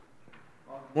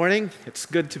Morning. It's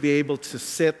good to be able to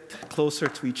sit closer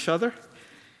to each other.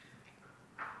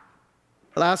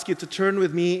 I'll ask you to turn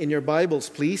with me in your Bibles,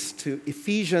 please, to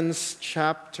Ephesians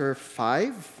chapter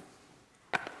 5.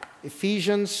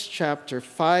 Ephesians chapter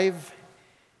 5,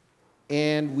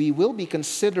 and we will be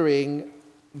considering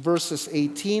verses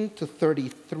 18 to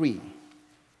 33.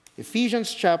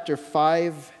 Ephesians chapter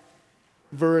 5,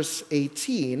 verse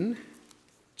 18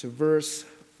 to verse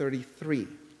 33.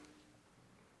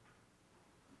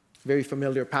 Very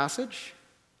familiar passage,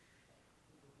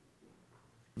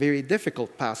 very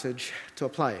difficult passage to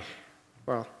apply.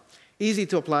 Well, easy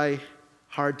to apply,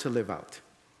 hard to live out.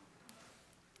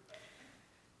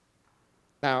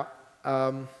 Now,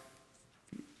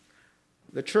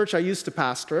 the church I used to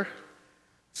pastor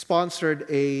sponsored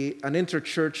an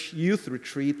interchurch youth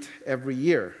retreat every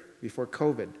year before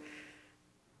COVID.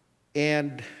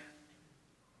 And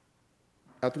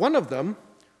at one of them,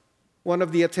 one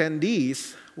of the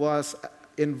attendees was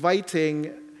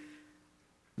inviting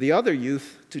the other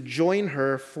youth to join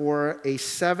her for a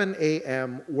 7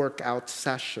 a.m. workout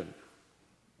session.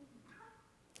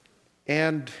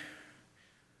 And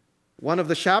one of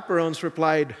the chaperones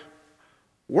replied,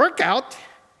 "Workout?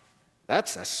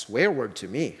 That's a swear word to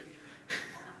me."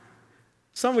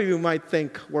 Some of you might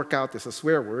think workout is a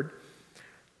swear word.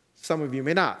 Some of you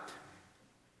may not.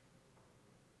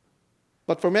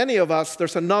 But for many of us,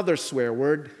 there's another swear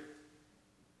word,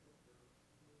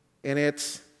 and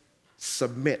it's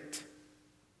submit.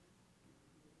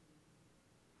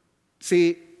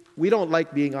 See, we don't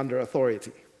like being under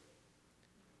authority.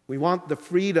 We want the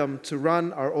freedom to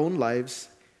run our own lives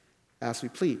as we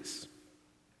please.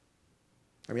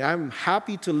 I'm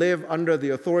happy to live under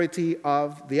the authority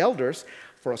of the elders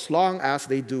for as long as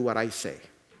they do what I say.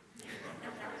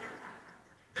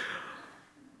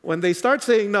 When they start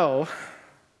saying no,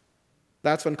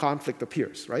 that's when conflict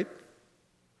appears, right?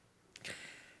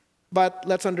 But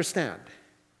let's understand,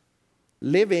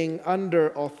 living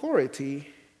under authority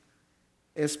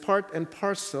is part and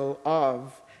parcel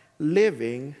of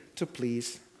living to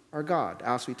please our God,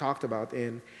 as we talked about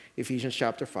in Ephesians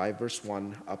chapter 5, verse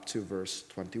 1 up to verse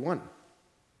 21.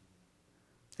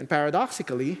 And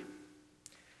paradoxically,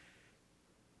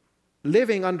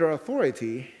 living under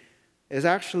authority is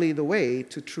actually the way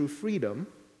to true freedom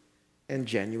and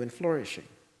genuine flourishing.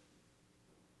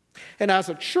 And as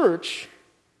a church,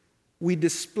 we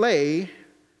display,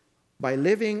 by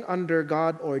living under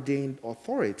God-ordained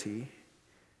authority,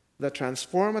 the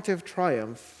transformative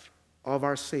triumph of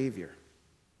our Savior.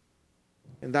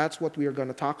 And that's what we are going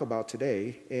to talk about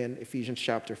today in Ephesians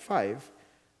chapter 5,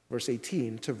 verse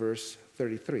 18 to verse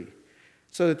 33.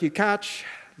 So that you catch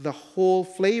the whole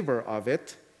flavor of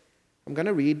it, I'm going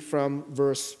to read from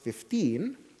verse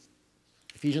 15,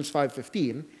 Ephesians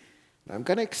 5:15. I'm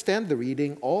going to extend the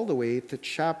reading all the way to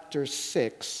chapter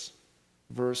 6,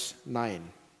 verse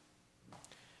 9.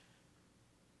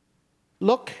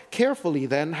 Look carefully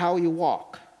then how you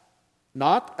walk,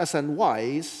 not as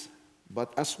unwise,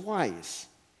 but as wise,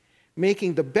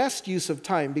 making the best use of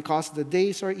time because the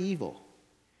days are evil.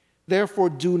 Therefore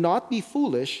do not be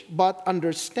foolish, but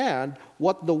understand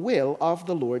what the will of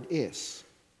the Lord is.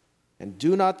 And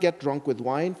do not get drunk with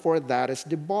wine, for that is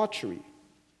debauchery,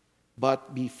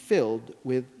 but be filled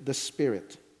with the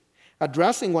Spirit,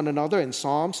 addressing one another in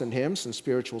psalms and hymns and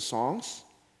spiritual songs,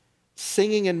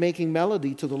 singing and making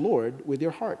melody to the Lord with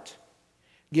your heart,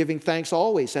 giving thanks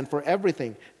always and for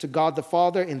everything to God the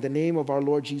Father in the name of our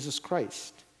Lord Jesus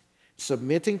Christ,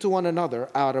 submitting to one another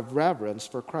out of reverence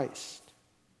for Christ.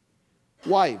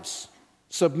 Wives,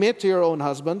 submit to your own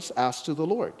husbands as to the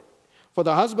Lord. For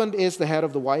the husband is the head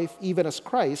of the wife, even as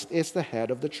Christ is the head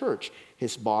of the church,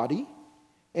 his body,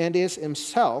 and is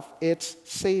himself its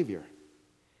Savior.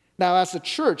 Now, as the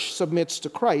church submits to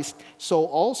Christ, so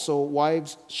also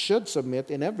wives should submit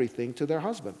in everything to their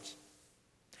husbands.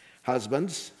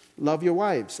 Husbands, love your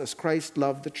wives as Christ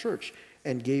loved the church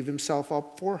and gave himself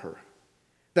up for her,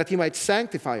 that he might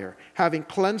sanctify her, having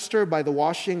cleansed her by the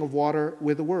washing of water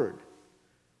with the word,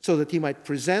 so that he might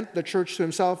present the church to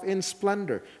himself in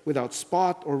splendor, without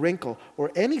spot or wrinkle or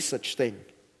any such thing,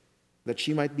 that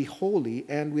she might be holy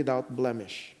and without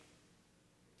blemish.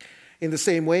 In the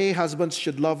same way, husbands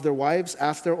should love their wives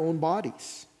as their own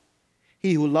bodies.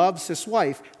 He who loves his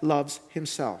wife loves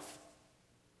himself.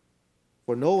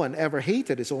 For no one ever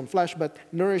hated his own flesh, but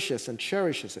nourishes and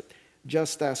cherishes it,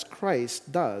 just as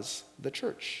Christ does the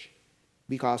church,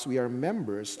 because we are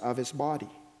members of his body.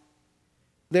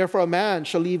 Therefore a man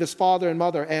shall leave his father and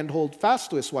mother and hold fast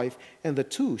to his wife, and the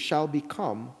two shall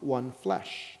become one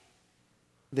flesh.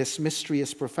 This mystery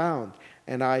is profound,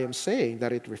 and I am saying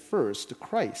that it refers to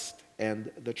Christ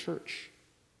and the church.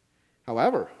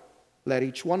 However, let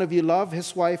each one of you love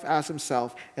his wife as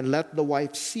himself, and let the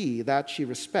wife see that she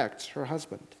respects her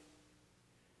husband.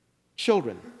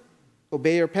 Children,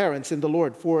 obey your parents in the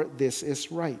Lord, for this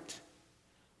is right.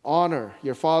 Honor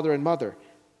your father and mother.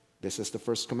 This is the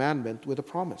first commandment with a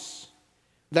promise,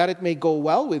 that it may go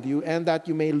well with you and that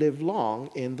you may live long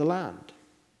in the land.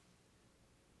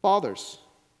 Fathers,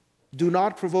 do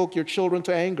not provoke your children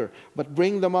to anger, but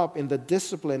bring them up in the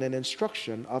discipline and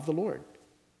instruction of the Lord.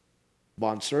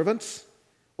 Bondservants,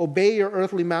 obey your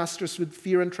earthly masters with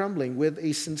fear and trembling, with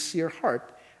a sincere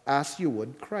heart, as you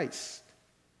would Christ.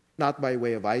 Not by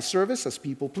way of eye service as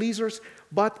people pleasers,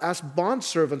 but as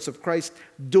bondservants of Christ,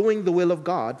 doing the will of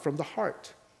God from the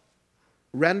heart,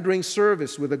 rendering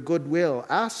service with a good will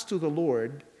as to the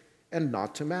Lord and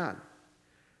not to man,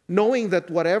 knowing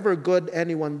that whatever good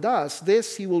anyone does,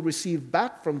 this he will receive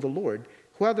back from the Lord,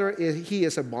 whether he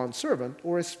is a bondservant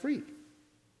or is free.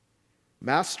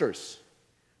 Masters,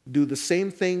 do the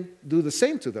same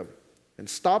to them, and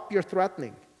stop your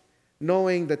threatening,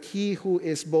 knowing that he who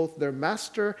is both their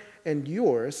master and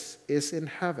yours is in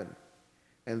heaven,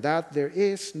 and that there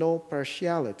is no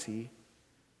partiality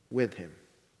with him.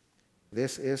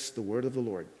 This is the word of the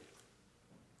Lord.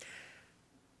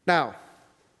 Now,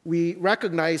 we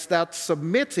recognize that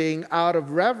submitting out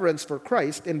of reverence for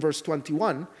Christ in verse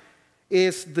 21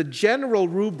 is the general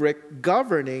rubric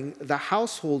governing the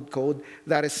household code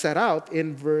that is set out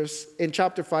in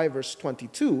chapter 5, verse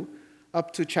 22,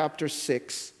 up to chapter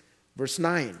 6, verse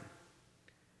 9.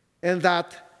 And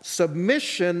that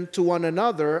submission to one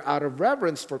another out of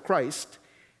reverence for Christ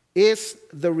is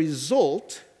the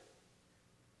result,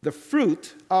 the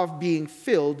fruit of being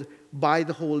filled by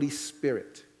the Holy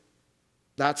Spirit.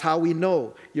 That's how we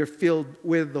know you're filled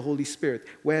with the Holy Spirit,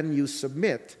 when you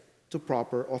submit to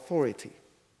proper authority.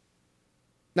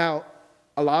 Now,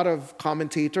 a lot of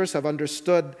commentators have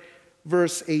understood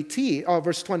verse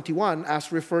 21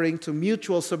 as referring to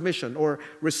mutual submission or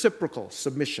reciprocal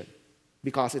submission,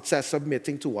 because it says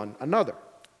submitting to one another.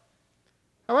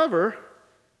 However,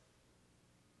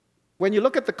 when you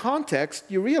look at the context,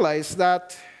 you realize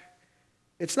that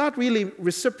it's not really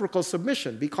reciprocal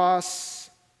submission, because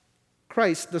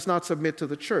Christ does not submit to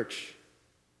the church.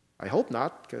 I hope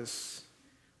not, because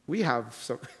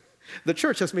the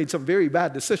church has made some very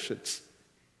bad decisions.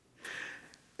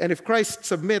 And if Christ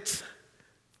submits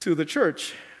to the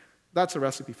church, that's a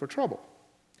recipe for trouble.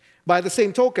 By the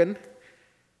same token,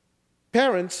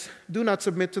 parents do not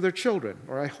submit to their children,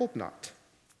 or I hope not.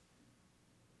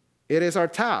 It is our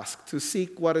task to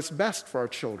seek what is best for our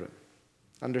children,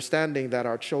 understanding that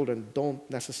our children don't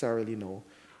necessarily know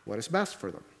what is best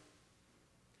for them.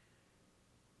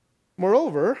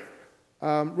 Moreover,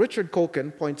 Richard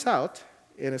Koken points out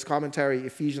in his commentary,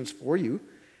 Ephesians 4u,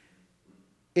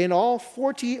 in all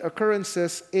 40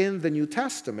 occurrences in the New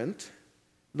Testament,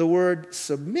 the word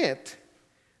submit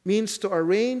means to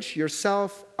arrange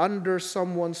yourself under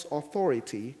someone's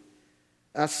authority,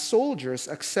 as soldiers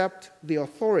accept the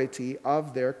authority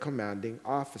of their commanding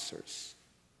officers.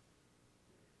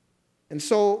 And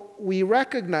so we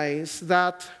recognize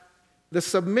that the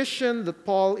submission that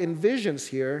Paul envisions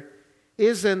here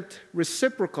isn't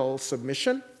reciprocal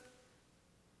submission,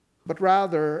 but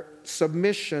rather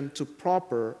submission to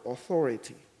proper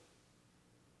authority.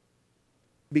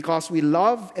 Because we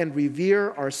love and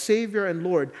revere our Savior and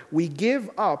Lord, we give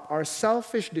up our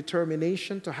selfish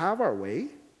determination to have our way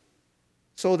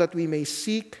so that we may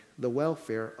seek the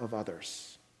welfare of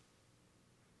others.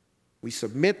 We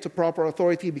submit to proper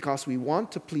authority because we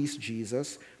want to please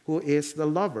Jesus, who is the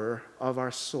lover of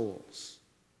our souls.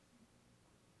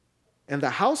 And the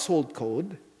household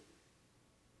code,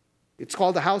 it's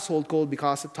called the household code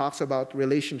because it talks about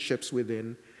relationships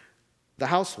within the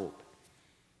household,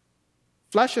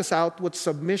 fleshes out what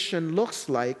submission looks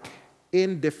like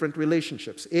in different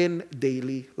relationships, in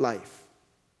daily life.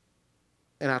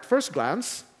 And at first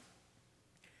glance,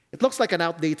 it looks like an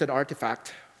outdated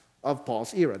artifact of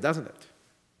Paul's era, doesn't it?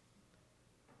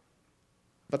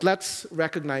 But let's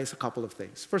recognize a couple of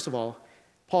things. First of all,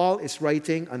 Paul is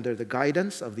writing under the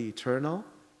guidance of the eternal,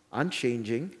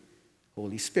 unchanging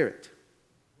Holy Spirit.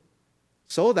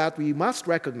 So that we must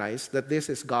recognize that this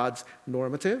is God's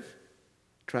normative,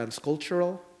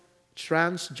 transcultural,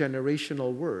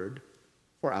 transgenerational word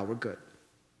for our good.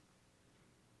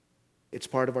 It's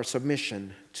part of our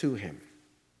submission to Him.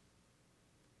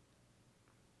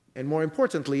 And more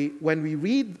importantly, when we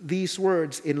read these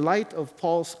words in light of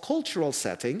Paul's cultural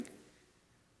setting,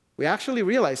 we actually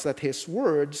realize that his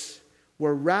words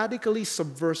were radically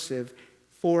subversive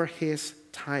for his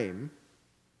time,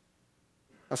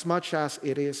 as much as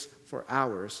it is for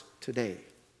ours today.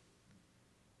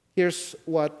 Here's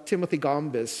what Timothy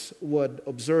Gombis would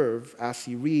observe as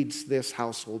he reads this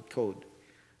household code.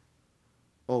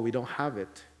 Oh, we don't have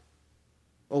it.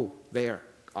 Oh, there.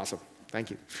 Awesome.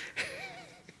 Thank you.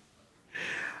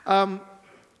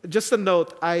 Just a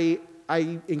note, I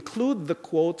include the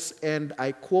quotes and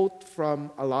I quote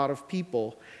from a lot of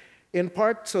people, in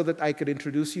part so that I could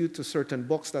introduce you to certain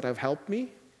books that have helped me.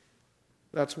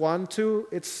 That's one. Two,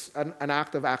 it's an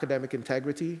act of academic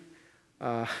integrity.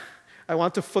 I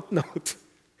want to footnote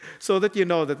so that you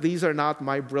know that these are not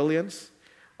my brilliance.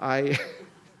 I'm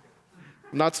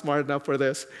not smart enough for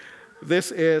this.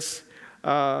 This is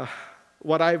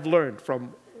what I've learned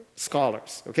from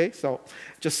scholars, okay? So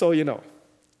just so you know.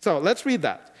 So let's read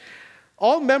that.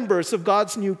 All members of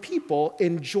God's new people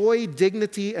enjoy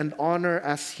dignity and honor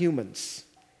as humans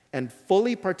and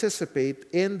fully participate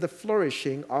in the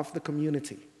flourishing of the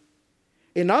community.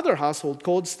 In other household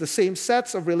codes, the same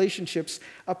sets of relationships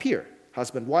appear: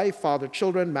 husband, wife, father,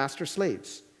 children, master,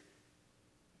 slaves.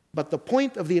 But the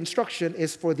point of the instruction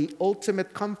is for the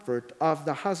ultimate comfort of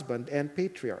the husband and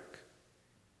patriarch.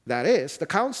 That is, the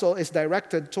counsel is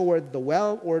directed toward the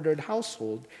well-ordered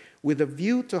household with a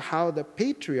view to how the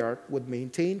patriarch would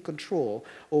maintain control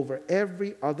over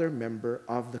every other member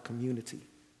of the community.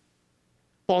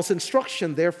 Paul's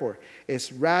instruction, therefore,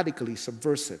 is radically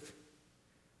subversive.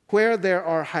 Where there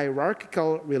are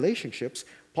hierarchical relationships,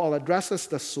 Paul addresses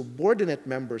the subordinate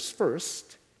members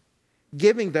first,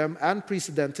 giving them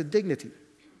unprecedented dignity.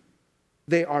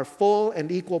 They are full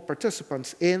and equal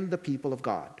participants in the people of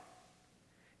God.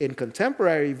 In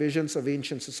contemporary visions of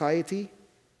ancient society,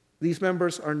 these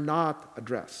members are not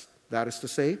addressed. That is to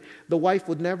say, the wife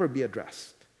would never be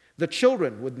addressed. The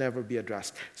children would never be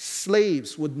addressed.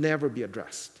 Slaves would never be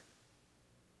addressed.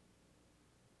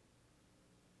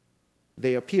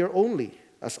 They appear only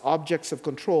as objects of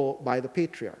control by the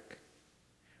patriarch.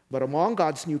 But among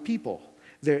God's new people,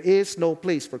 there is no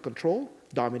place for control,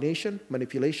 domination,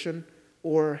 manipulation,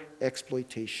 or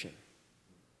exploitation.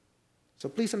 So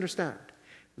please understand,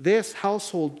 this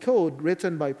household code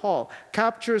written by Paul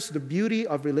captures the beauty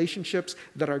of relationships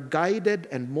that are guided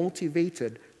and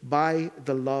motivated by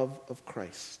the love of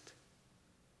Christ.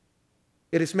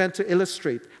 It is meant to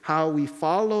illustrate how we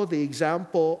follow the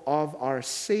example of our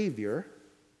Savior,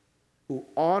 who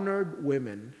honored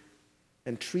women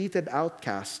and treated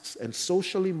outcasts and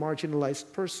socially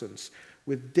marginalized persons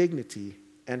with dignity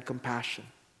and compassion.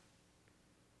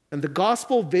 And the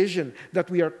gospel vision that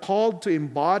we are called to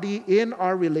embody in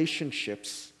our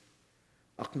relationships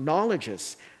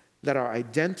acknowledges that our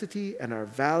identity and our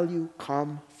value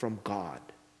come from God,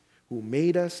 who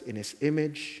made us in His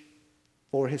image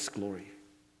for His glory.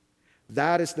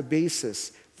 That is the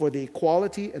basis for the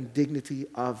equality and dignity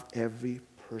of every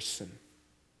person.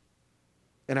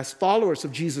 And as followers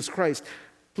of Jesus Christ,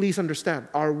 please understand,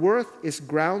 our worth is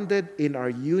grounded in our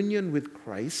union with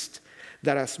Christ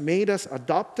that has made us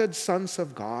adopted sons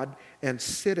of God and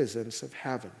citizens of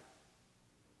heaven.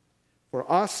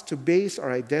 For us to base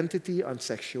our identity on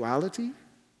sexuality,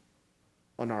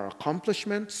 on our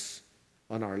accomplishments,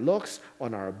 on our looks,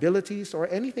 on our abilities, or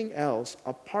anything else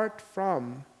apart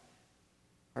from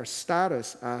our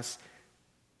status as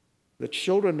the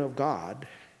children of God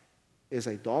is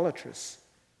idolatrous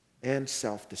and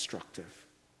self-destructive.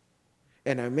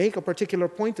 And I make a particular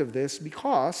point of this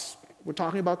because we're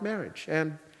talking about marriage.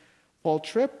 And Paul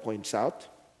Tripp points out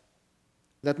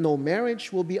that no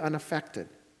marriage will be unaffected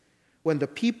when the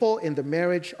people in the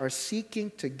marriage are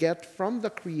seeking to get from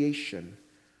the creation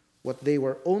what they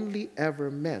were only ever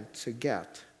meant to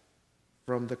get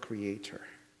from the Creator.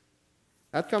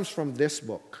 That comes from this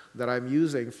book that I'm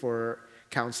using for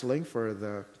counseling for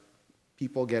the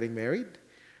people getting married.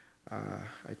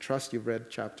 I trust you've read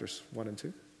chapters 1 and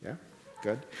 2. Yeah?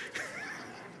 Good.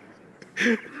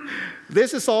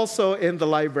 This is also in the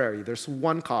library. There's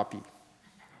one copy.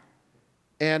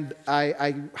 And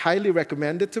I highly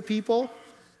recommend it to people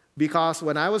because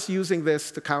when I was using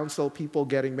this to counsel people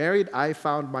getting married, I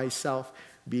found myself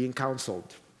being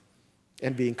counseled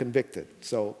and being convicted.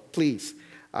 So please,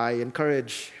 I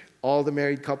encourage all the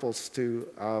married couples to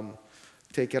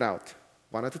take it out.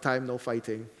 One at a time, no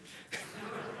fighting.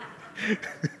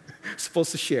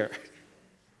 Supposed to share.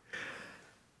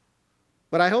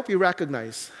 But I hope you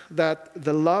recognize that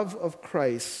the love of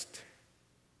Christ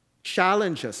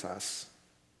challenges us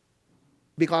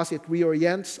because it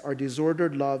reorients our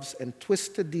disordered loves and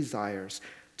twisted desires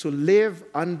to live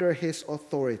under His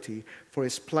authority for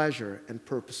His pleasure and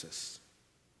purposes.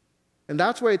 And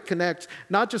that's where it connects,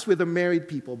 not just with the married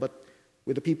people, but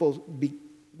with the people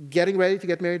getting ready to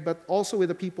get married, but also with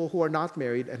the people who are not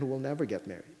married and who will never get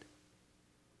married.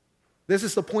 This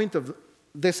is the point of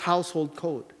this household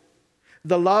code.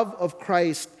 The love of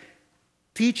Christ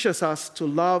teaches us to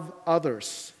love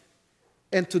others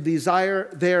and to desire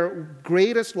their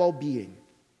greatest well-being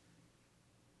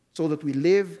so that we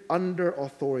live under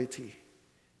authority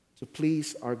to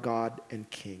please our God and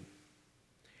King.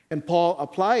 And Paul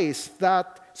applies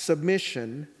that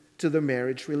submission to the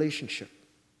marriage relationship.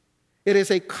 It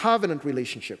is a covenant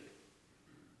relationship.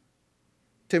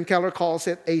 Tim Keller calls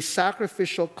it a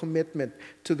sacrificial commitment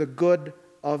to the good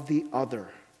of the other.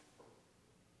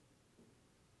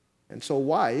 And so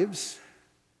wives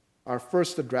are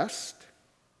first addressed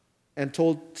and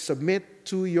told, submit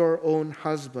to your own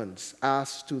husbands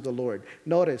as to the Lord.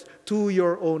 Notice, to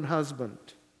your own husband.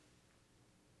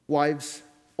 Wives,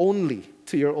 only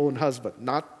to your own husband,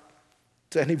 not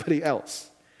to anybody else.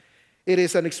 It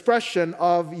is an expression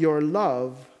of your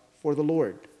love for the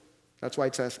Lord. That's why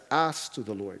it says, as to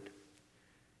the Lord.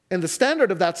 And the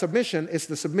standard of that submission is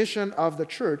the submission of the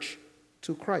church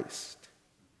to Christ.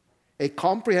 A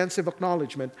comprehensive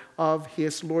acknowledgement of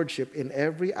his lordship in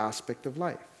every aspect of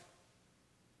life.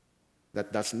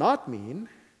 That does not mean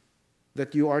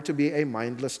that you are to be a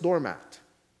mindless doormat.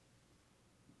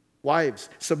 Wives,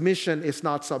 submission is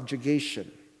not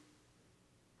subjugation.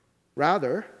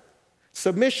 Rather,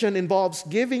 submission involves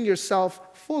giving yourself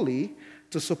fully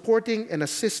to supporting and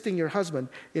assisting your husband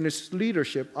in his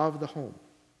leadership of the home.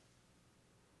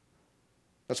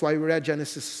 That's why we read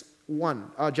Genesis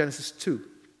 2.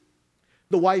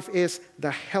 The wife is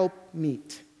the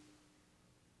helpmeet.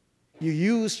 You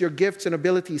use your gifts and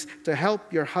abilities to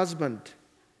help your husband,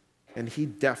 and he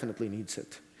definitely needs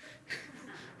it,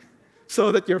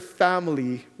 so that your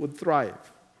family would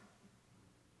thrive.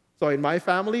 So in my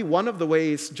family, one of the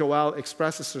ways Joelle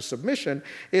expresses her submission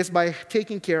is by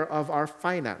taking care of our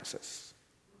finances.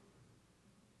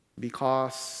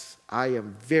 Because I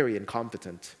am very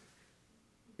incompetent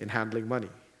in handling money.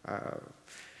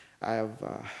 I'm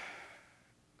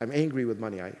angry with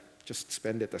money. I just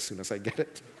spend it as soon as I get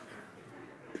it.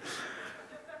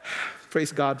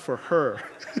 Praise God for her.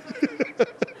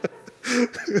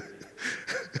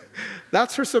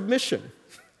 That's her submission.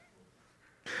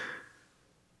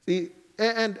 See,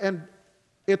 and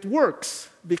it works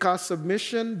because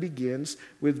submission begins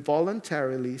with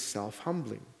voluntarily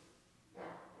self-humbling.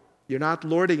 You're not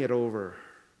lording it over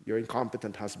your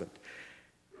incompetent husband.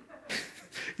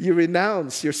 You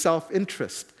renounce your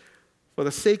self-interest for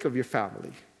the sake of your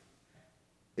family.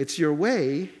 It's your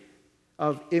way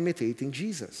of imitating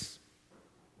Jesus.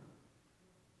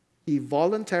 He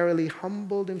voluntarily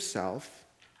humbled himself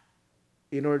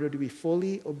in order to be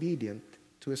fully obedient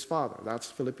to his Father. That's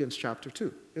Philippians chapter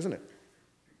 2, isn't it?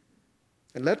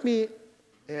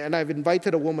 And I've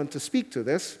invited a woman to speak to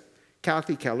this,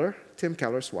 Kathy Keller, Tim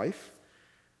Keller's wife.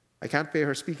 I can't pay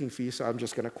her speaking fee, so I'm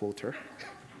just going to quote her.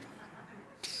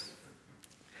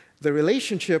 The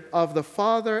relationship of the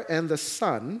Father and the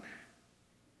Son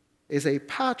is a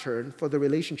pattern for the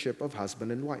relationship of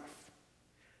husband and wife.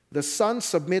 The Son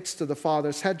submits to the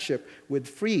Father's headship with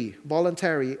free,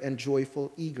 voluntary, and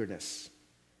joyful eagerness,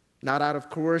 not out of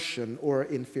coercion or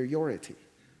inferiority.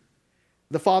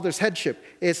 The Father's headship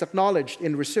is acknowledged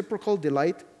in reciprocal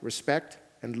delight, respect,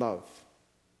 and love.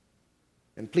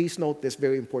 And please note this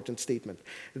very important statement.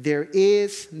 There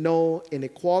is no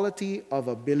inequality of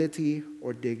ability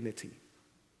or dignity.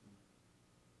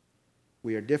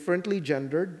 We are differently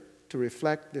gendered to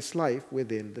reflect this life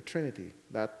within the Trinity.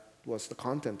 That was the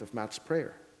content of Matt's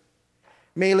prayer.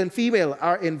 Male and female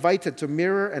are invited to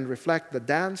mirror and reflect the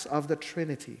dance of the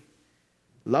Trinity.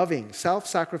 Loving,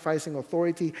 self-sacrificing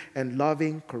authority and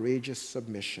loving, courageous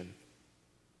submission.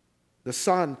 The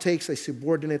Son takes a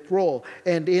subordinate role,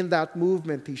 and in that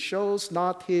movement he shows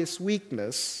not his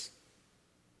weakness,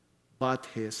 but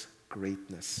his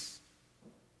greatness.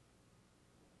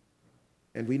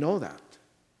 And we know that.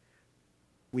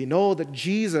 We know that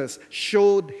Jesus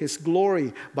showed his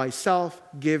glory by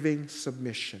self-giving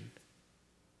submission.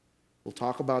 We'll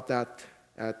talk about that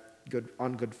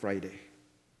on Good Friday.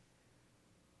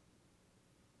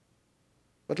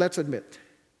 But let's admit,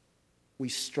 we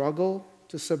struggle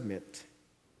to submit.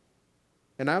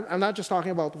 And I'm not just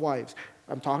talking about wives.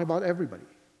 I'm talking about everybody.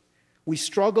 We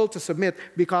struggle to submit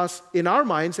because in our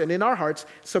minds and in our hearts,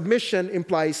 submission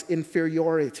implies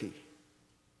inferiority.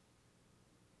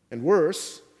 And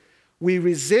worse, we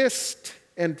resist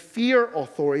and fear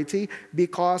authority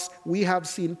because we have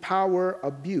seen power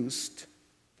abused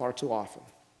far too often.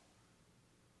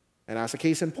 And as a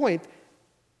case in point,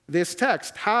 this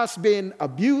text has been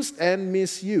abused and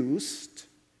misused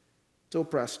to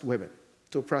oppress women.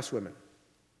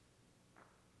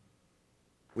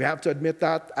 We have to admit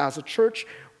that as a church.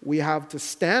 We have to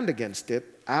stand against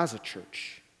it as a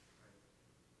church.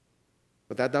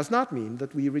 But that does not mean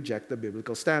that we reject the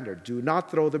biblical standard. Do not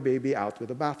throw the baby out with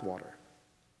the bathwater.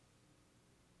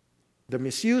 The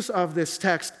misuse of this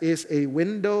text is a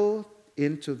window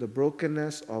into the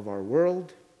brokenness of our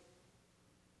world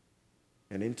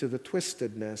and into the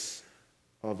twistedness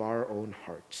of our own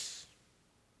hearts.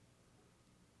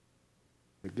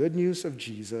 The good news of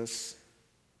Jesus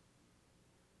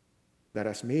that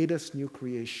has made us new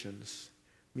creations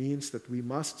means that we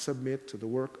must submit to the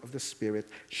work of the Spirit,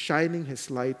 shining His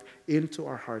light into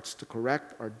our hearts to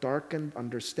correct our darkened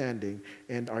understanding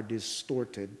and our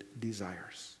distorted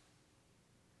desires.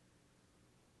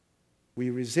 We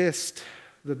resist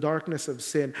the darkness of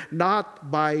sin not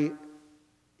by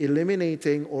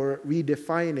eliminating or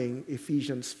redefining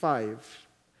Ephesians 5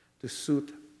 to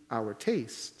suit our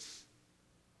tastes,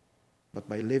 but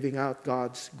by living out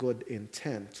God's good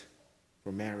intent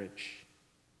for marriage.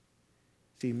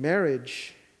 See,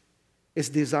 marriage is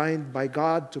designed by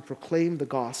God to proclaim the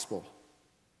gospel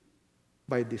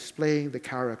by displaying the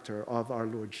character of our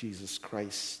Lord Jesus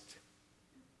Christ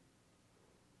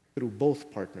through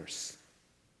both partners.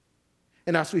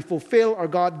 And as we fulfill our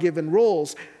God-given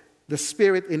roles, the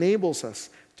Spirit enables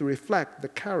us to reflect the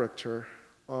character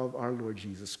of our Lord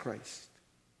Jesus Christ.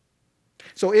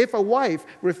 So if a wife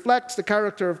reflects the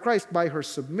character of Christ by her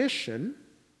submission,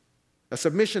 a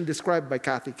submission described by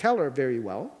Kathy Keller very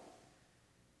well,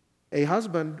 a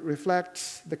husband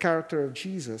reflects the character of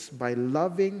Jesus by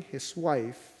loving his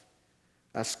wife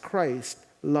as Christ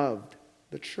loved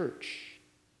the church.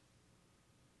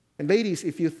 And ladies,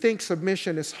 if you think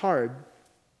submission is hard,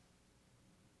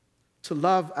 to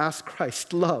love as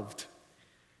Christ loved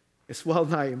is well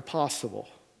nigh impossible.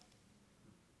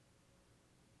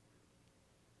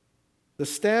 The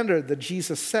standard that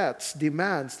Jesus sets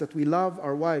demands that we love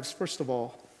our wives, first of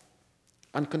all,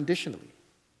 unconditionally.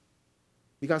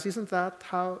 Because isn't that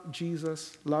how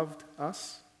Jesus loved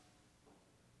us?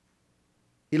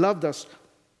 He loved us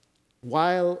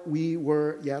while we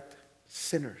were yet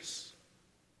sinners.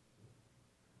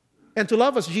 And to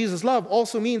love as Jesus loved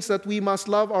also means that we must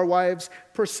love our wives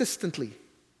persistently,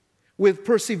 with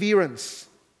perseverance.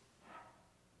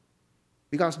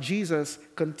 Because Jesus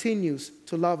continues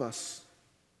to love us,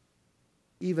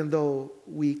 even though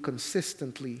we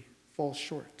consistently fall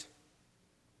short.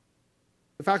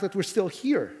 The fact that we're still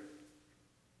here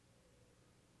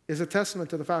is a testament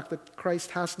to the fact that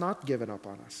Christ has not given up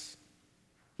on us.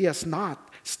 He has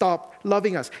not stopped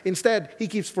loving us. Instead, He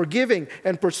keeps forgiving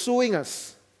and pursuing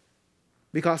us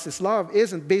because His love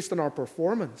isn't based on our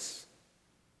performance.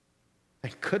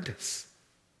 Thank goodness.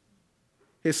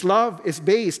 His love is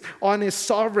based on His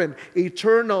sovereign,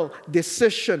 eternal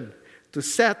decision to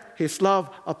set His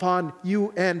love upon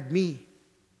you and me.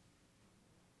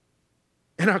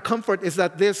 And our comfort is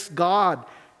that this God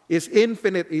is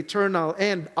infinite, eternal,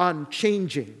 and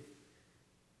unchanging.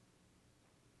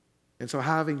 And so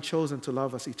having chosen to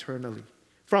love us eternally,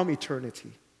 from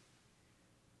eternity,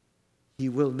 He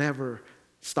will never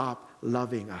stop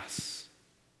loving us.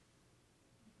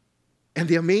 And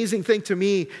the amazing thing to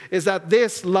me is that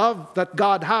this love that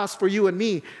God has for you and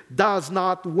me does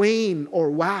not wane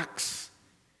or wax.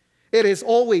 It is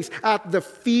always at the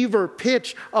fever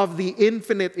pitch of the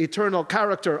infinite, eternal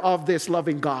character of this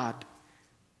loving God.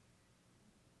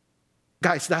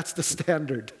 Guys, that's the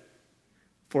standard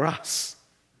for us.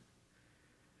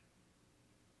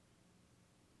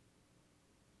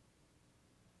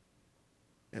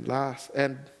 And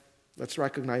let's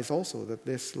recognize also that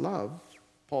this love,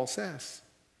 Paul says,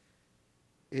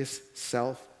 is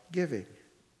self-giving.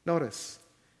 Notice,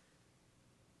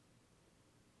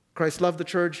 Christ loved the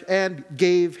church and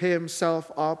gave Himself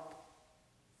up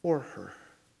for her.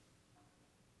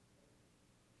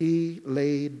 He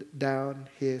laid down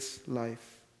His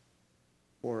life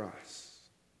for us.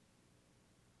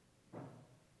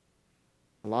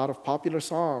 A lot of popular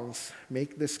songs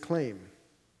make this claim.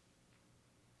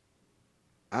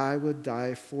 I would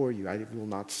die for you. I will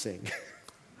not sing.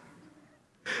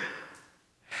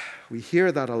 We hear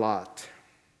that a lot.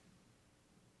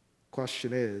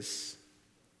 Question is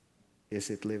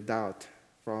it lived out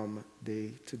from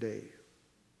day to day?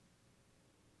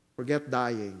 Forget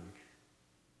dying.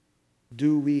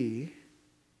 Do we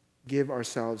give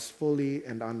ourselves fully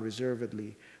and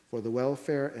unreservedly for the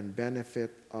welfare and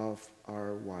benefit of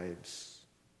our wives?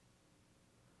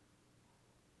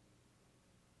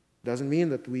 Doesn't mean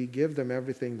that we give them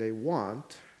everything they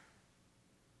want.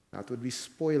 That would be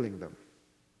spoiling them.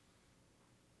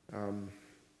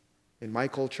 In my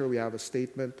culture, we have a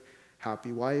statement,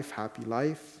 happy wife, happy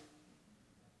life.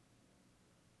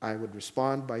 I would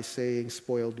respond by saying,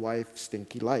 spoiled wife,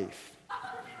 stinky life.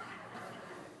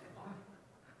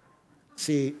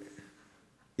 See,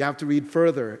 You have to read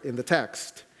further in the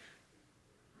text.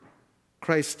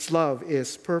 Christ's love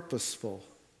is purposeful.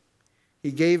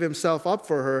 He gave himself up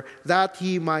for her that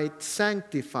he might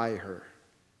sanctify her,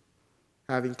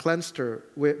 having cleansed her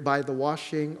by the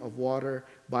washing of water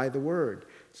by the word,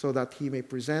 so that he may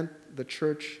present the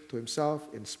church to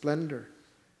himself in splendor,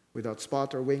 without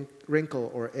spot or wrinkle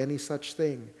or any such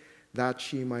thing, that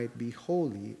she might be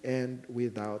holy and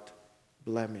without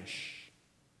blemish.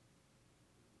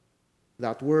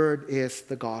 That word is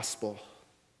the gospel.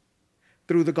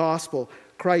 Through the gospel,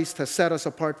 Christ has set us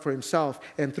apart for himself,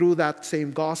 and through that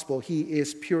same gospel, he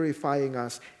is purifying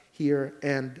us here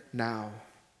and now.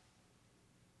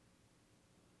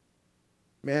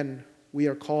 Men, we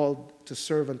are called to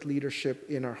servant leadership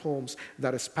in our homes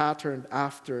that is patterned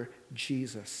after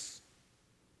Jesus.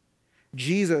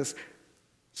 Jesus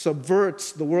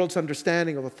subverts the world's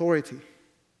understanding of authority.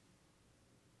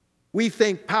 We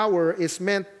think power is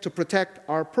meant to protect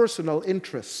our personal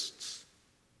interests.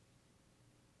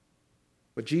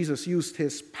 But Jesus used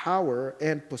his power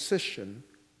and position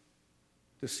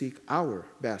to seek our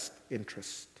best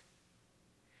interest.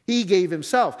 He gave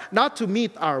himself, not to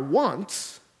meet our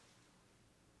wants.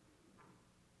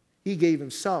 He gave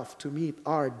himself to meet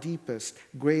our deepest,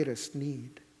 greatest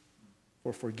need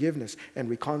for forgiveness and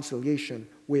reconciliation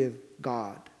with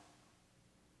God.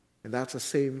 And that's the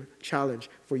same challenge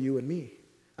for you and me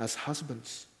as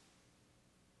husbands.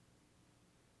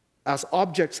 As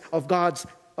objects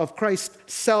of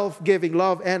Christ's self-giving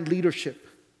love and leadership,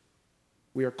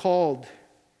 we are called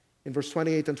in verse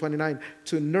 28 and 29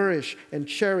 to nourish and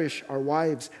cherish our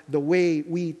wives the way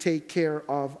we take care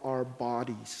of our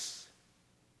bodies.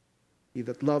 He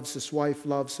that loves his wife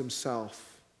loves himself.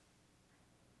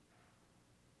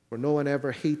 For no one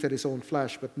ever hated his own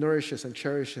flesh, but nourishes and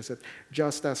cherishes it,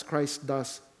 just as Christ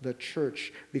does the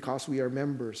church, because we are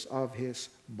members of his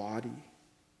body.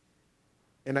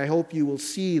 And I hope you will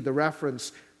see the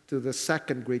reference to the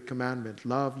second great commandment: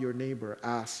 love your neighbor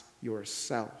as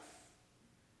yourself.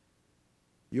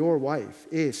 Your wife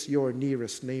is your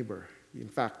nearest neighbor. In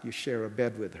fact, you share a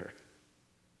bed with her.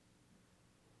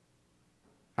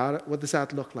 What does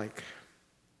that look like?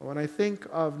 When I think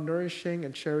of nourishing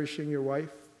and cherishing your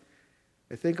wife,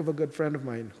 I think of a good friend of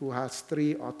mine who has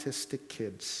 3 autistic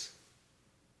kids.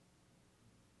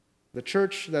 The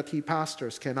church that he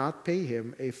pastors cannot pay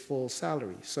him a full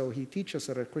salary, so he teaches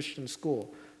at a Christian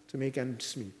school to make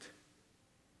ends meet.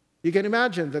 You can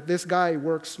imagine that this guy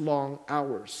works long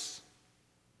hours.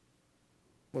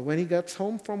 But when he gets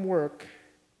home from work,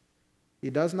 he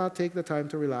does not take the time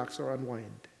to relax or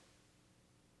unwind.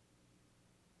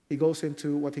 He goes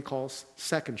into what he calls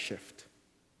second shift.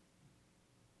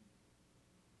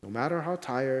 No matter how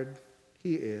tired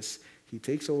he is, he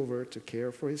takes over to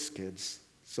care for his kids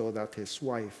so that his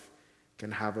wife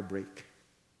can have a break.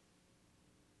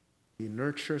 He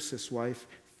nurtures his wife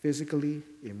physically,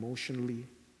 emotionally,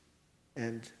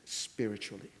 and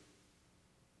spiritually.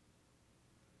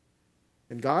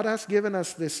 And God has given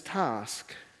us this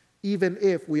task, even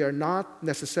if we are not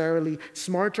necessarily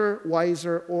smarter,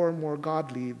 wiser, or more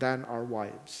godly than our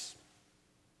wives.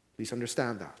 Please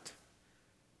understand that.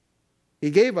 He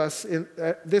gave us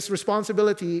this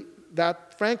responsibility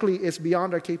that, frankly, is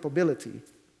beyond our capability,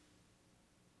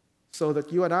 so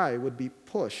that you and I would be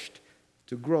pushed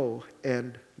to grow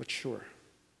and mature.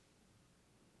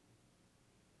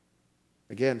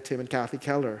 Again, Tim and Kathy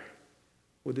Keller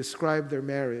would describe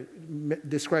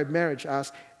marriage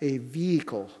as a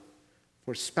vehicle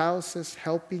for spouses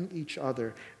helping each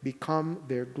other become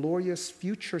their glorious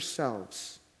future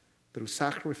selves through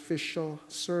sacrificial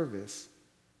service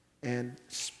and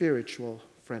spiritual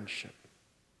friendship.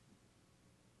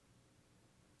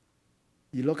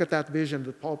 You look at that vision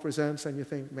that Paul presents and you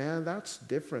think, man, that's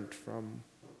different from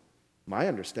my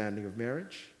understanding of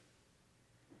marriage.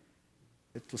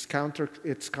 It's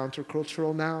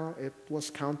countercultural now. It was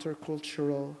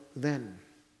countercultural then.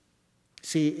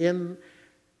 See, in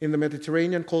the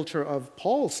Mediterranean culture of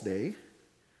Paul's day,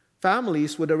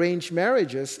 families would arrange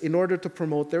marriages in order to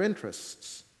promote their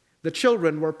interests. The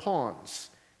children were pawns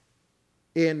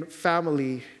in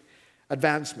family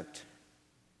advancement.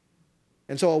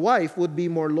 And so a wife would be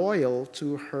more loyal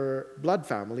to her blood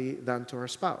family than to her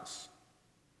spouse.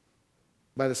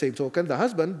 By the same token, the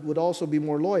husband would also be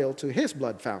more loyal to his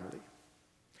blood family.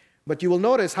 But you will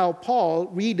notice how Paul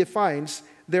redefines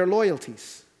their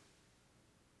loyalties.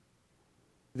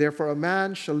 Therefore, a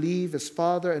man shall leave his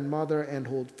father and mother and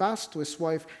hold fast to his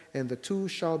wife, and the two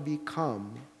shall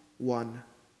become one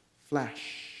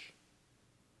flesh.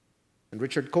 And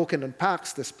Richard Coken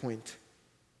unpacks this point.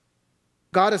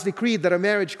 God has decreed that a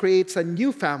marriage creates a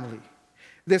new family.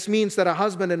 This means that a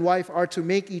husband and wife are to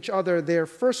make each other their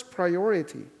first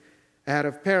priority ahead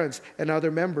of parents and other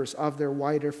members of their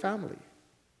wider family,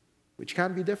 which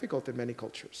can be difficult in many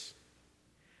cultures.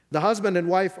 The husband and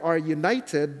wife are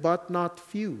united but not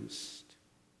fused,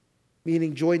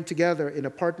 meaning joined together in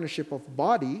a partnership of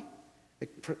body,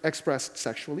 expressed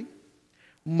sexually,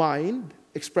 mind,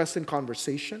 expressed in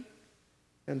conversation,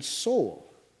 and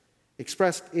soul,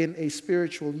 expressed in a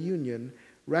spiritual union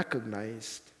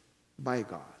recognized by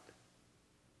God.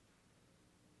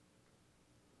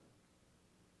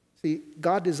 See,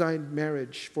 God designed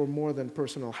marriage for more than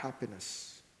personal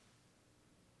happiness.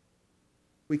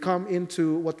 We come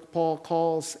into what Paul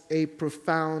calls a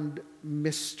profound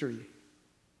mystery.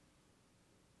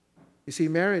 You see,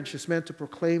 marriage is meant to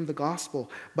proclaim the gospel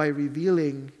by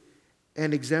revealing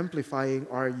and exemplifying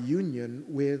our union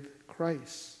with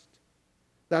Christ.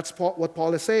 That's what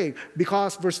Paul is saying.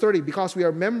 Because, verse 30, because we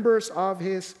are members of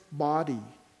his body.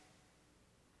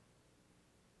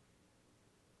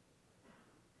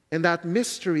 And that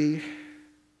mystery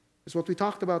is what we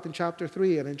talked about in chapter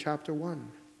 3 and in chapter 1.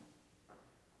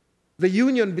 The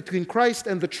union between Christ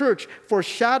and the church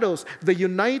foreshadows the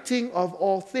uniting of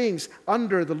all things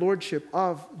under the lordship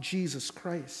of Jesus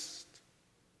Christ.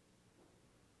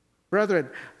 Brethren,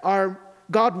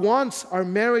 God wants our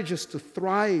marriages to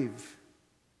thrive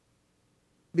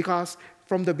because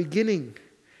from the beginning,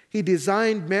 he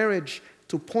designed marriage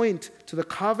to point to the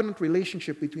covenant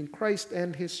relationship between Christ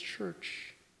and his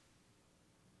church.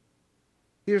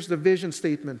 Here's the vision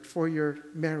statement for your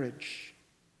marriage.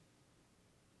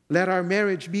 Let our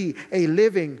marriage be a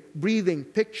living, breathing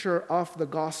picture of the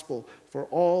gospel for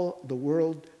all the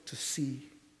world to see.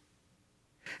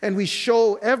 And we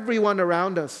show everyone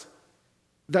around us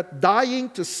that dying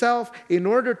to self in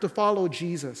order to follow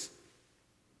Jesus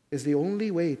is the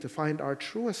only way to find our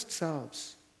truest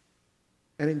selves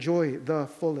and enjoy the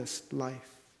fullest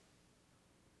life.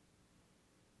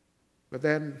 But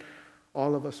then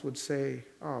all of us would say,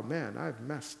 oh man, I've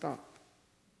messed up.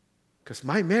 Because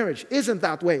my marriage isn't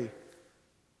that way.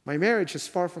 My marriage is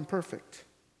far from perfect.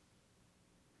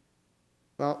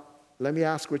 Well, let me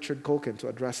ask Richard Koken to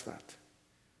address that.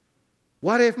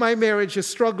 What if my marriage is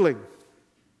struggling?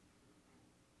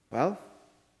 Well,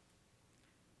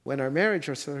 when our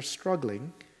marriages are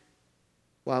struggling,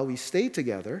 while we stay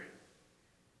together,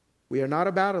 we are not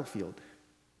a battlefield,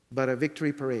 but a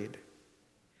victory parade,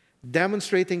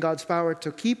 demonstrating God's power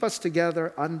to keep us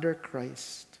together under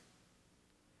Christ.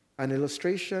 An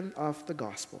illustration of the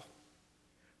gospel.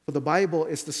 For the Bible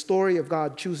is the story of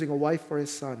God choosing a wife for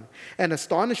his son, and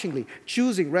astonishingly,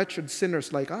 choosing wretched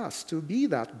sinners like us to be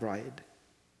that bride,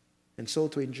 and so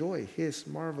to enjoy his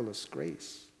marvelous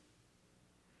grace.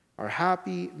 Our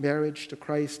happy marriage to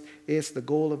Christ is the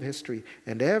goal of history,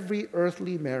 and every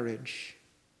earthly marriage,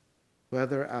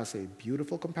 whether as a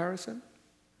beautiful comparison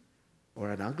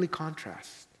or an ugly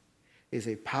contrast, is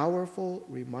a powerful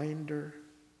reminder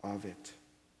of it.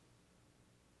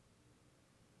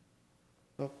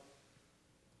 Look,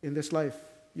 in this life,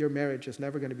 your marriage is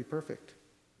never going to be perfect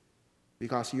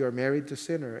because you are married to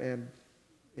sinner, and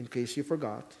in case you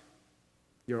forgot,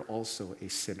 you're also a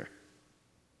sinner.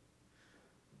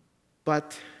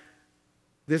 But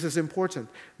this is important,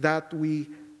 that we,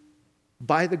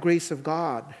 by the grace of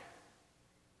God,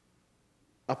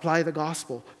 apply the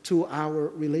gospel to our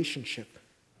relationship.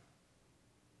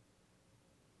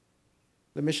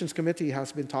 The Missions Committee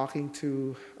has been talking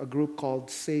to a group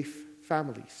called Safe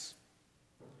Families.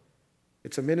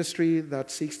 It's a ministry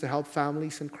that seeks to help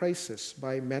families in crisis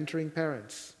by mentoring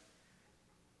parents,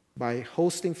 by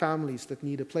hosting families that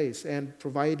need a place, and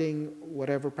providing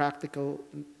whatever practical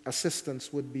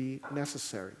assistance would be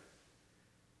necessary.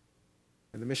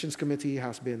 And the Missions Committee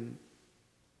has been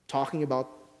talking about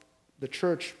the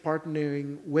church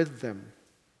partnering with them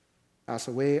as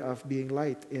a way of being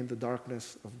light in the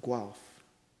darkness of Guelph.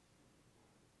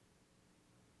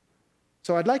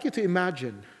 So I'd like you to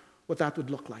imagine what that would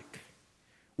look like.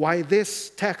 Why this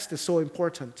text is so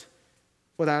important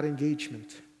for that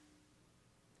engagement.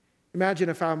 Imagine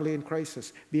a family in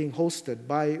crisis being hosted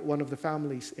by one of the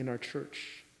families in our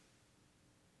church.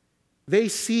 They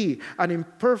see an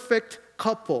imperfect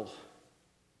couple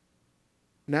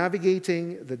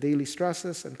navigating the daily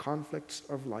stresses and conflicts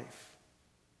of life.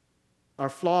 Our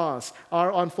flaws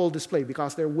are on full display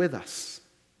because they're with us.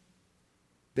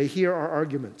 They hear our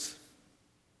arguments.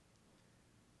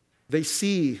 They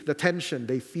see the tension,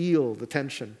 they feel the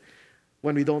tension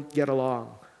when we don't get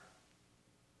along.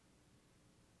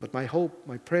 But my hope,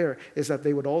 my prayer, is that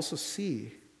they would also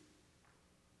see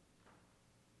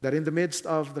that in the midst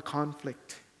of the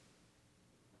conflict,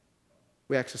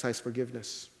 we exercise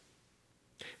forgiveness.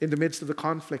 In the midst of the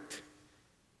conflict,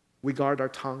 we guard our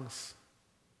tongues.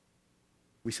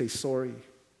 We say sorry,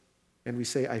 and we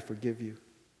say, I forgive you.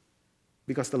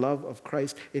 Because the love of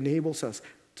Christ enables us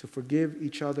to forgive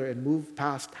each other and move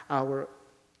past our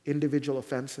individual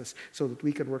offenses so that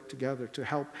we can work together to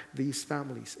help these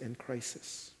families in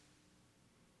crisis.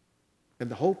 And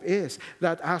the hope is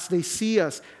that as they see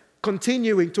us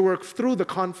continuing to work through the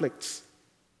conflicts,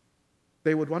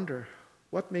 they would wonder,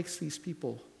 what makes these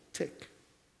people tick?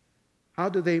 How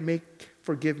do they make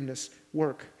forgiveness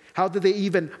work? How do they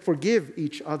even forgive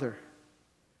each other?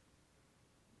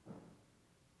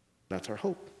 That's our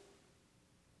hope.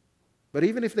 But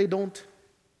even if they don't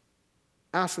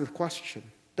ask the question,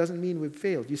 doesn't mean we've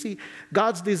failed. You see,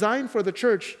 God's design for the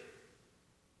church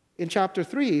in chapter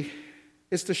 3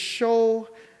 is to show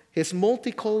his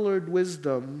multicolored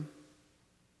wisdom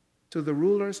to the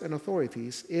rulers and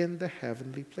authorities in the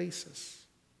heavenly places.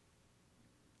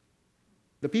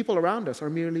 The people around us are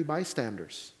merely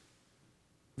bystanders.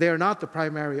 They are not the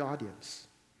primary audience.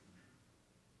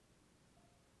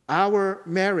 Our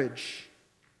marriage,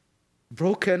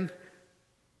 broken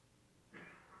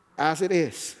as it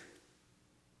is,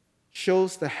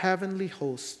 shows the heavenly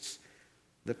hosts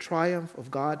the triumph of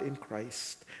God in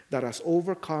Christ that has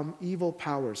overcome evil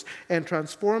powers and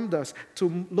transformed us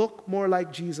to look more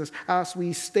like Jesus as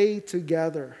we stay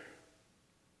together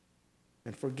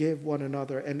and forgive one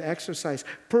another and exercise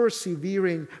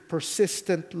persevering,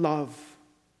 persistent love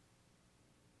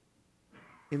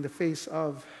in the face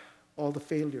of all the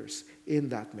failures in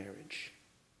that marriage.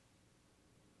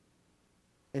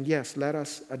 And yes, let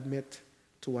us admit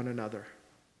to one another,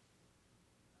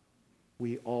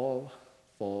 we all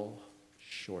fall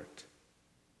short.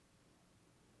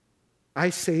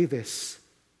 I say this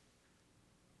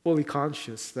fully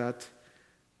conscious that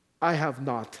I have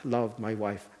not loved my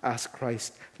wife as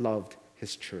Christ loved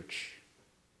his church.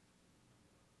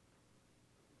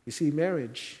 You see,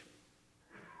 marriage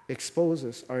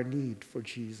exposes our need for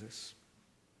Jesus.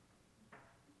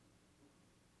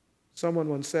 Someone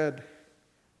once said,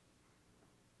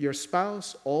 your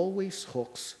spouse always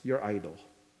hooks your idol.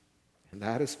 And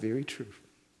that is very true.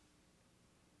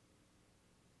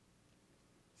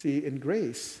 See, in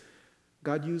grace,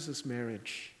 God uses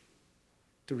marriage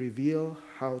to reveal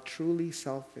how truly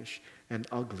selfish and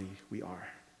ugly we are.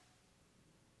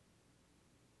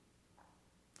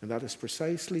 And that is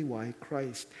precisely why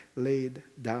Christ laid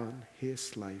down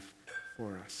his life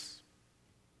for us.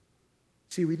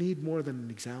 See, we need more than an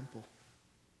example.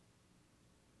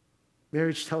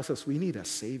 Marriage tells us we need a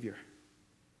Savior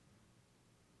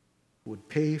who would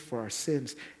pay for our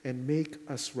sins and make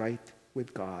us right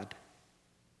with God.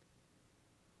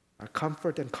 Our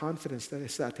comfort and confidence that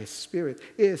is that his Spirit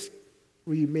is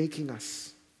remaking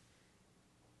us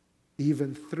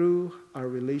even through our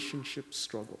relationship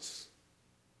struggles.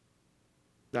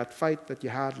 That fight that you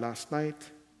had last night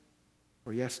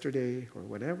or yesterday or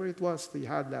whenever it was that you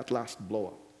had that last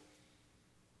blow-up.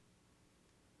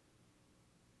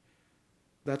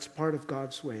 That's part of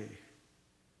God's way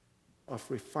of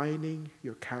refining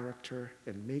your character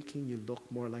and making you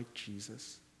look more like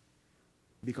Jesus.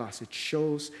 Because it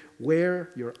shows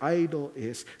where your idol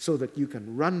is so that you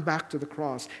can run back to the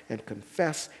cross and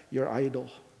confess your idol.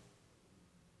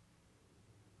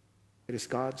 It is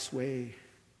God's way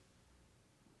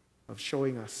of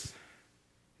showing us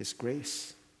his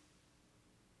grace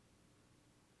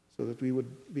so that we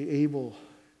would be able,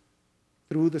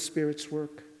 through the Spirit's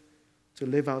work, to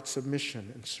live out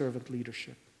submission and servant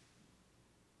leadership.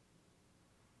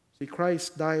 See,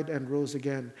 Christ died and rose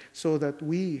again so that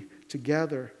we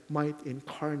together might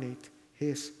incarnate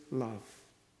his love.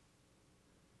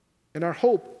 And our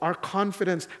hope, our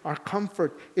confidence, our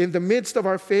comfort in the midst of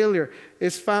our failure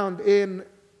is found in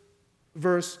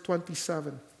verse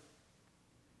 27.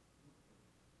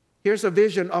 Here's a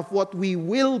vision of what we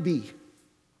will be.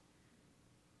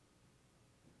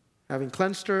 Having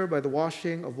cleansed her by the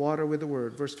washing of water with the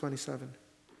word, verse 27.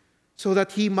 So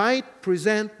that he might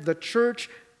present the church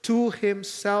to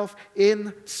himself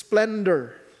in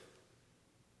splendor,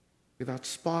 without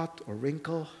spot or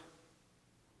wrinkle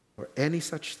or any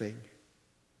such thing,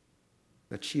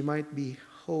 that she might be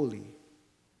holy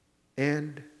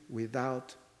and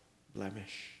without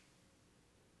blemish.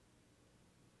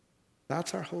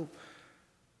 That's our hope.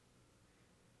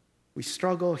 We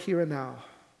struggle here and now,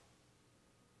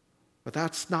 but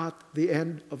that's not the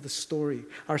end of the story.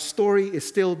 Our story is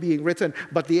still being written,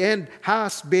 but the end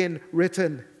has been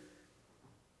written.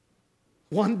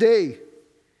 One day,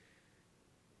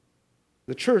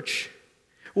 the church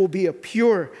will be a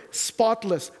pure,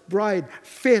 spotless bride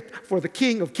fit for the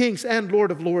King of Kings and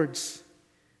Lord of Lords.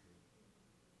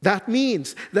 That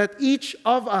means that each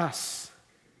of us,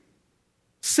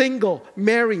 single,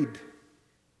 married,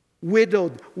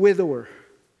 widowed, widower,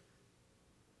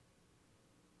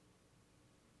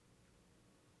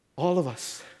 all of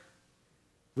us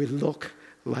will look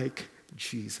like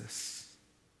Jesus.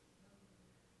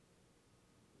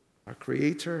 Our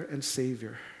Creator and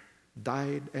Savior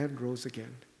died and rose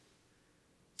again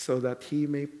so that He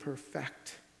may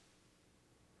perfect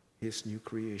His new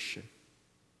creation.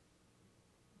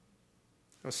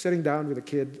 I was sitting down with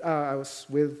I was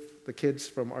with the kids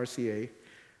from RCA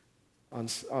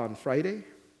on Friday.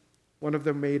 One of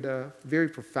them made a very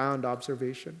profound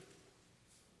observation.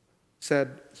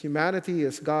 Said, humanity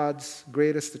is God's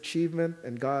greatest achievement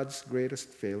and God's greatest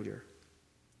failure.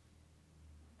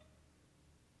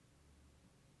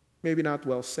 Maybe not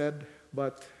well said,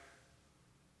 but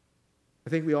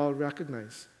I think we all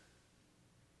recognize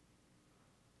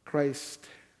Christ,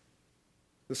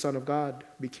 the Son of God,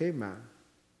 became man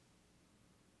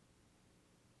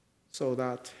so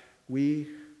that we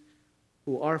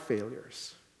who are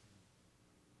failures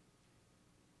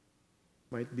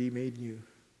might be made new,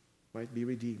 might be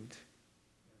redeemed,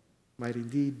 might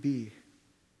indeed be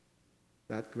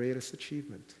that greatest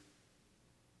achievement.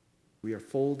 We are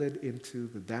folded into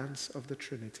the dance of the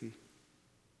Trinity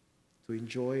to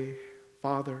enjoy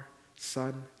Father,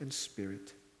 Son, and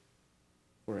Spirit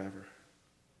forever.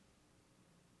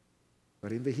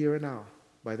 But in the here and now,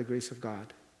 by the grace of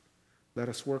God, let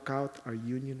us work out our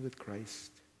union with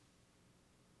Christ.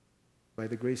 By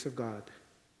the grace of God,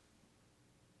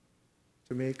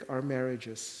 to make our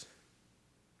marriages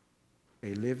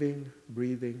a living,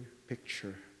 breathing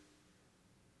picture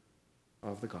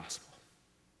of the gospel.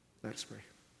 Let's pray.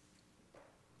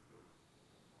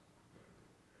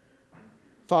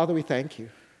 Father, we thank you.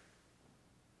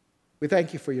 We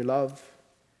thank you for your love.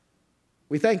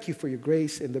 We thank you for your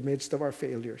grace in the midst of our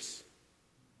failures.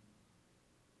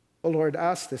 Oh Lord,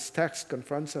 as this text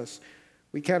confronts us,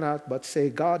 we cannot but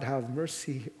say, God, have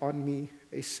mercy on me,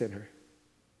 a sinner.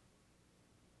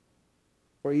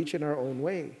 For each in our own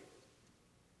way,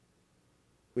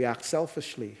 we act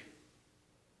selfishly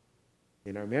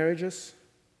in our marriages,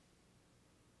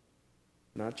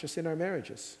 not just in our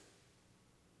marriages.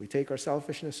 We take our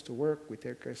selfishness to work. We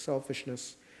take our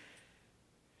selfishness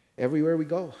everywhere we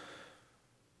go.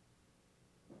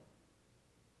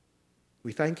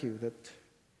 We thank you that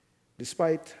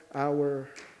despite our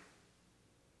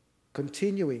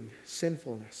continuing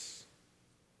sinfulness,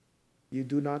 you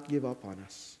do not give up on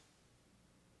us.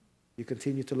 You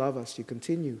continue to love us. You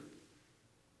continue,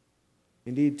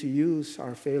 indeed, to use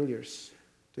our failures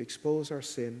to expose our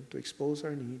sin, to expose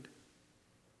our need,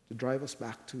 to drive us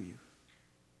back to you.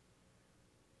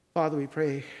 Father, we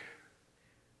pray,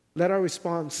 let our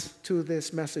response to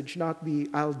this message not be,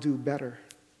 I'll do better.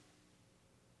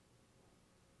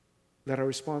 Let our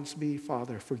response be,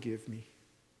 Father, forgive me,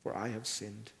 for I have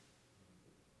sinned.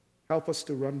 Help us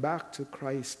to run back to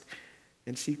Christ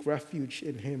and seek refuge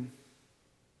in Him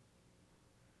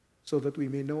so that we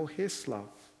may know His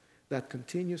love that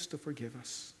continues to forgive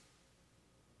us,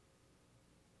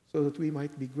 so that we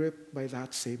might be gripped by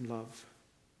that same love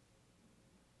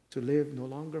to live no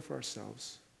longer for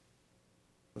ourselves,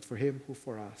 but for Him who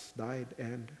for us died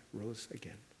and rose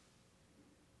again.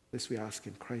 This we ask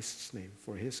in Christ's name,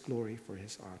 for His glory, for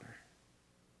His honor.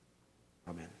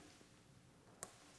 Amen.